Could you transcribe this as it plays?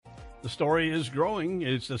The story is growing.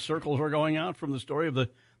 The circles are going out from the story of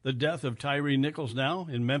the death of Tyre Nichols now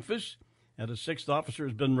in Memphis. And a sixth officer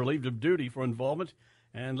has been relieved of duty for involvement.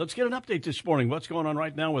 And let's get an update this morning. What's going on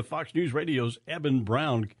right now with Fox News Radio's Eben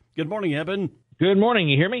Brown. Good morning, Eben. Good morning.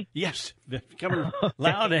 You hear me? Yes, coming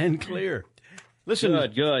loud and clear. Listen,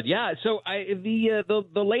 good. Yeah. So the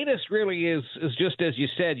latest really is just as you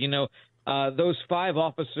said. Those 5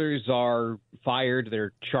 officers are fired.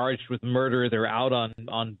 They're charged with murder. They're out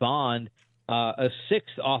on bond. A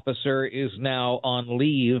 6th officer is now on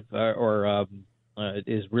leave or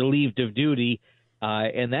is relieved of duty,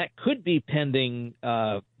 and that could be pending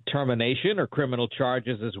termination or criminal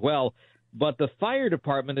charges as well. But the fire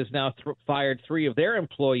department has now fired 3 of their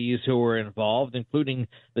employees who were involved, including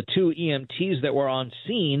the 2 EMTs that were on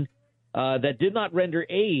scene that did not render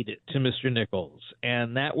aid to Mr. Nichols.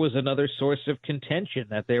 And that was another source of contention,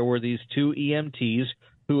 that there were these 2 EMTs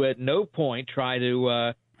who at no point try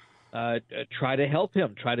to help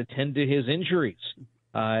him, try to tend to his injuries.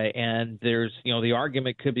 And there's, the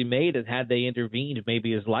argument could be made that had they intervened,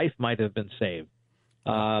 maybe his life might have been saved.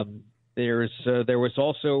 There was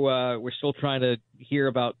also, we're still trying to hear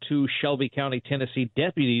about 2 Shelby County, Tennessee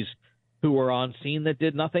deputies who were on scene that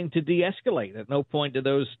did nothing to de-escalate. At no point did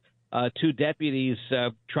those 2 deputies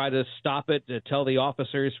try to stop it, to tell the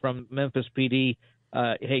officers from Memphis PD,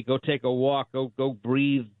 hey, go take a walk, go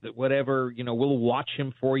breathe, whatever, we'll watch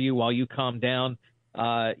him for you while you calm down.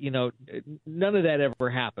 None of that ever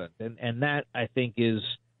happened. And that, I think, is,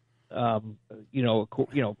 to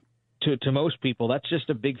most people, that's just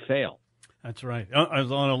a big fail. That's right.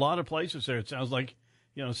 On a lot of places there, it sounds like,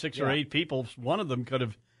 6 or 8 people, one of them could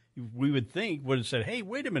have, we would have said, hey,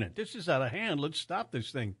 wait a minute, this is out of hand. Let's stop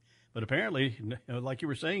this thing. But apparently, like you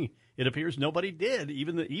were saying, it appears nobody did.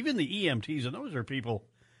 Even the EMTs, and those are people,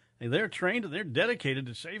 they're trained and they're dedicated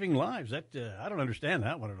to saving lives. I don't understand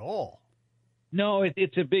that one at all. No,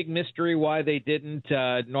 it's a big mystery why they didn't.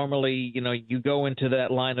 Normally, you go into that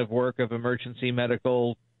line of work of emergency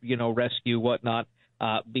medical, rescue, whatnot,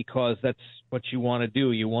 because that's what you want to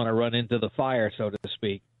do. You want to run into the fire, so to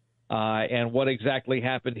speak. And what exactly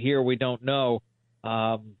happened here, we don't know.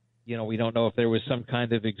 We don't know if there was some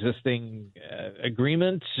kind of existing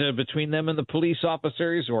agreement between them and the police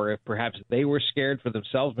officers, or if perhaps they were scared for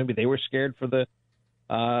themselves. Maybe they were scared for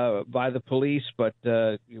by the police, but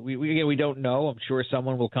we don't know. I'm sure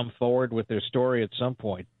someone will come forward with their story at some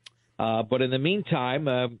point. But in the meantime,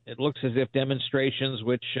 it looks as if demonstrations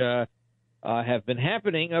which have been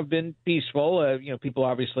happening have been peaceful. People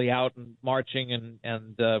obviously out and marching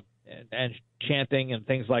and chanting and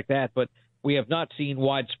things like that, but we have not seen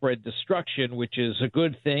widespread destruction, which is a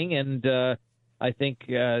good thing. And I think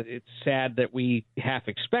it's sad that we half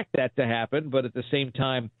expect that to happen. But at the same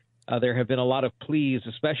time, there have been a lot of pleas,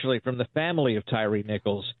 especially from the family of Tyre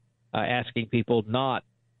Nichols, asking people not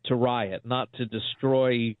to riot, not to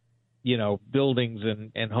destroy, buildings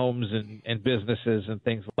and homes and businesses and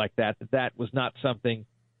things like that. That was not something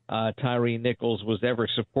Tyre Nichols was ever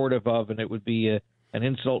supportive of, and it would be an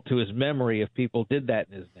insult to his memory if people did that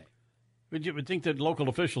in his name. But you would think that local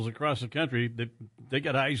officials across the country, they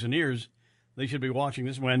got eyes and ears. They should be watching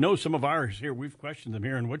this. I know some of ours here, we've questioned them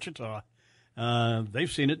here in Wichita. They've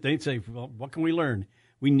seen it. They'd say, well, what can we learn?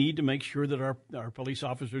 We need to make sure that our police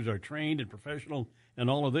officers are trained and professional and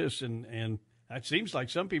all of this. And it seems like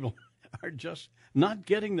some people are just not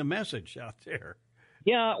getting the message out there.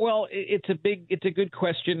 Yeah, well, it's a good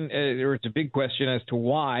question, or it's a big question as to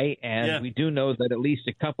why. And we do know that at least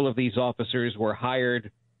a couple of these officers were hired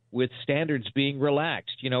with standards being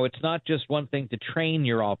relaxed. It's not just one thing to train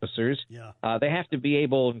your officers. Yeah. They have to be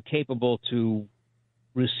able and capable to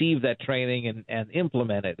receive that training and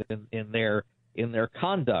implement it in their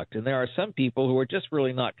conduct. And there are some people who are just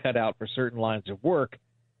really not cut out for certain lines of work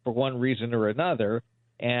for one reason or another.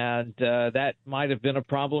 And that might have been a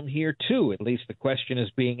problem here, too. At least the question is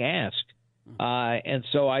being asked. And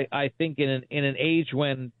so I think in an age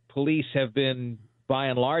when police have been, by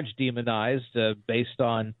and large, demonized based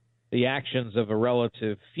on the actions of a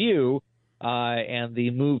relative few and the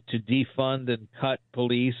move to defund and cut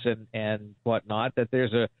police and whatnot, that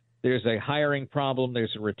there's a hiring problem,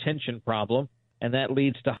 there's a retention problem, and that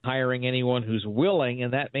leads to hiring anyone who's willing,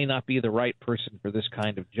 and that may not be the right person for this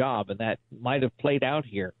kind of job, and that might have played out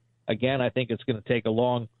here. Again, I think it's going to take a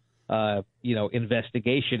long,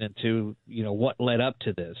 investigation into, what led up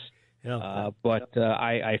to this. Yeah. But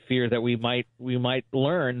I fear that we might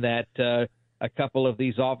learn that a couple of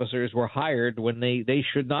these officers were hired when they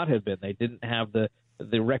should not have been. They didn't have the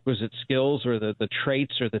requisite skills or the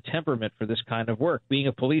traits or the temperament for this kind of work. Being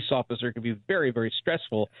a police officer can be very, very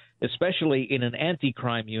stressful, especially in an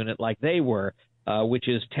anti-crime unit like they were, which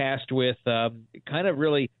is tasked with kind of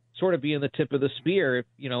really sort of being the tip of the spear,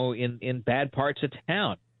 in bad parts of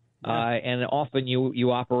town. And often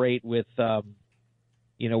you operate with,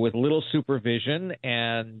 with little supervision,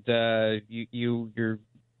 and you're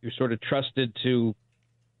sort of trusted to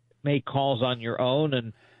make calls on your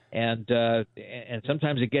own, and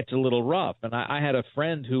sometimes it gets a little rough. And I had a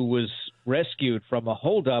friend who was rescued from a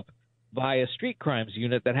holdup by a street crimes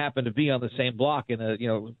unit that happened to be on the same block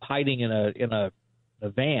hiding in a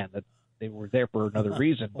van. That they were there for another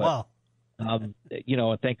reason. But, wow. And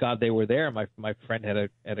thank God they were there. My friend had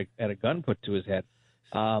a gun put to his head.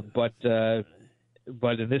 But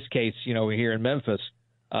in this case, here in Memphis,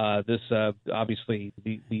 obviously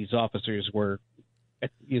these officers were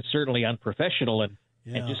certainly unprofessional and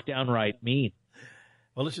just downright mean.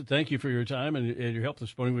 Well, listen, thank you for your time and your help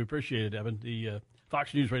this morning. We appreciate it, Evan. The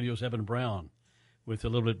Fox News Radio's Evan Brown with a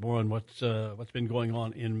little bit more on what's been going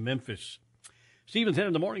on in Memphis. Stephen 10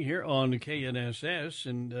 in the morning here on KNSS,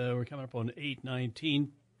 and we're coming up on 8:19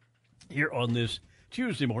 here on this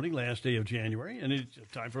Tuesday morning, last day of January, and it's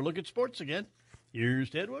time for a look at sports again. Here's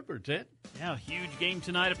Ted Woodward. Ted? Yeah, huge game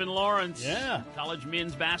tonight up in Lawrence. Yeah. College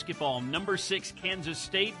men's basketball. Number 6 Kansas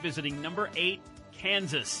State visiting number 8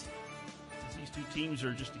 Kansas. These two teams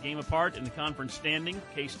are just a game apart in the conference standing.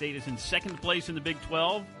 K-State is in second place in the Big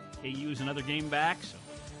 12. KU is another game back. So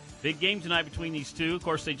big game tonight between these two. Of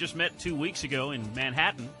course, they just met 2 weeks ago in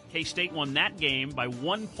Manhattan. K-State won that game by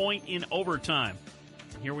 1 point in overtime.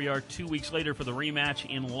 And here we are 2 weeks later for the rematch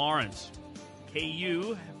in Lawrence.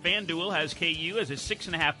 FanDuel has KU as a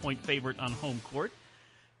 6.5-point favorite on home court.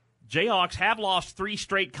 Jayhawks have lost 3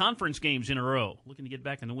 straight conference games in a row, looking to get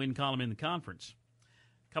back in the win column in the conference.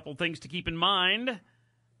 A couple things to keep in mind.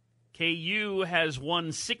 KU has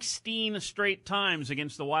won 16 straight times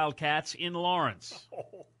against the Wildcats in Lawrence.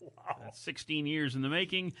 Oh, wow. That's 16 years in the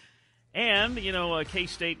making. And,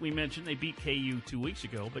 K-State, we mentioned, they beat KU 2 weeks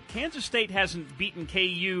ago, but Kansas State hasn't beaten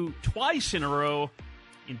KU twice in a row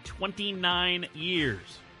in 29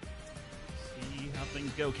 years. See how things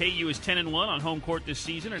go. KU is 10-1 on home court this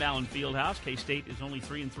season at Allen Fieldhouse. K-State is only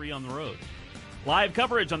 3-3 on the road. Live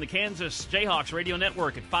coverage on the Kansas Jayhawks radio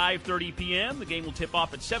network at 5:30 p.m. The game will tip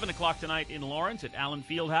off at 7 o'clock tonight in Lawrence at Allen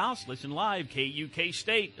Fieldhouse. Listen live, KU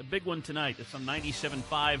K-State, a big one tonight. That's on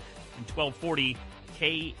 97.5 and 1240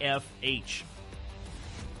 KFH.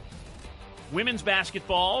 Women's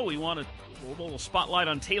basketball, we want a little spotlight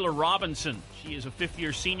on Taylor Robinson. She is a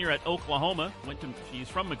fifth-year senior at Oklahoma. She's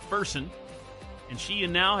from McPherson. And she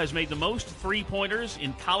now has made the most three-pointers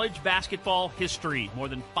in college basketball history. More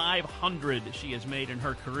than 500 she has made in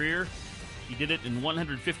her career. She did it in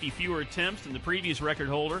 150 fewer attempts than the previous record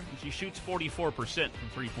holder. And she shoots 44% from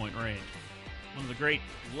three-point range. One of the great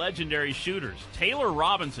legendary shooters. Taylor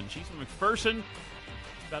Robinson. She's from McPherson.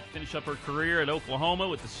 She's about to finish up her career at Oklahoma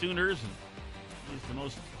with the Sooners. And she's the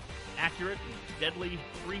most accurate and deadly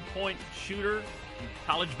three-point shooter in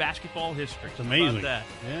college basketball history. It's amazing. How about that?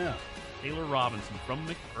 Yeah. Taylor Robinson from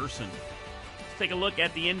McPherson. Let's take a look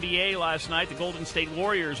at the NBA last night. The Golden State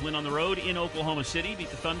Warriors win on the road in Oklahoma City,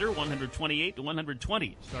 beat the Thunder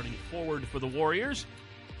 128-120. Starting forward for the Warriors,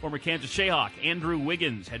 former Kansas Jayhawk Andrew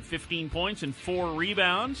Wiggins had 15 points and 4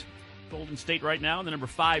 rebounds. Golden State right now in the number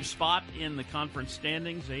 5 spot in the conference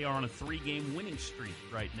standings. They are on a 3-game winning streak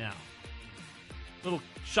right now. Little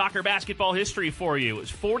Shocker basketball history for you. It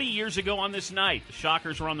was 40 years ago on this night. The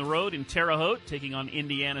Shockers were on the road in Terre Haute, taking on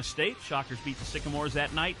Indiana State. Shockers beat the Sycamores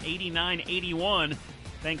that night, 89-81,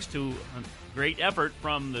 thanks to a great effort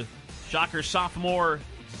from the Shockers sophomore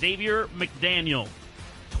Xavier McDaniel.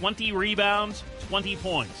 20 rebounds, 20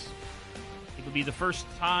 points. It would be the first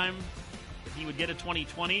time that he would get a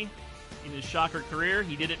 20-20 in his Shocker career.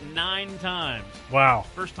 He did it 9 times. Wow.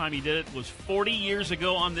 First time he did it was 40 years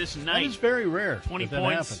ago on this night. That is very rare. 20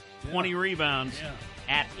 points, 20 rebounds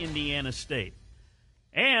at Indiana State.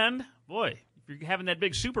 And, boy, if you're having that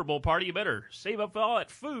big Super Bowl party, you better save up all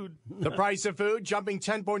that food. The price of food jumping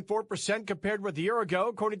 10.4% compared with a year ago,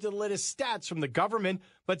 according to the latest stats from the government.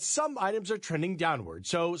 But some items are trending downward.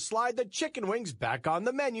 So slide the chicken wings back on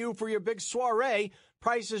the menu for your big soiree.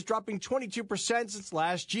 Prices dropping 22% since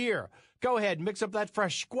last year. Go ahead, mix up that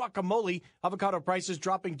fresh guacamole. Avocado prices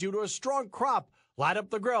dropping due to a strong crop. Light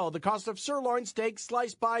up the grill. The cost of sirloin steak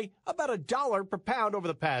sliced by about $1 per pound over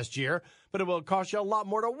the past year, but it will cost you a lot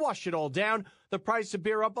more to wash it all down. The price of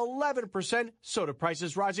beer up 11%. Soda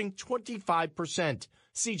prices rising 25%.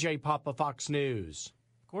 CJ Papa, Fox News.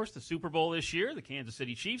 Of course, the Super Bowl this year, the Kansas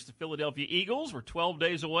City Chiefs, the Philadelphia Eagles, were 12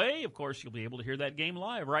 days away. Of course, you'll be able to hear that game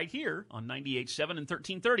live right here on 98.7 and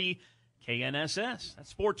 1330 KNSS.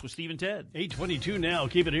 That's sports with Steve and Ted. 8:22 now.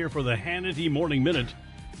 Keep it here for the Hannity Morning Minute.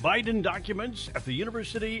 Biden documents at the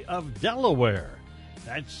University of Delaware.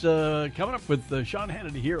 That's coming up with Sean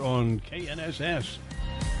Hannity here on KNSS.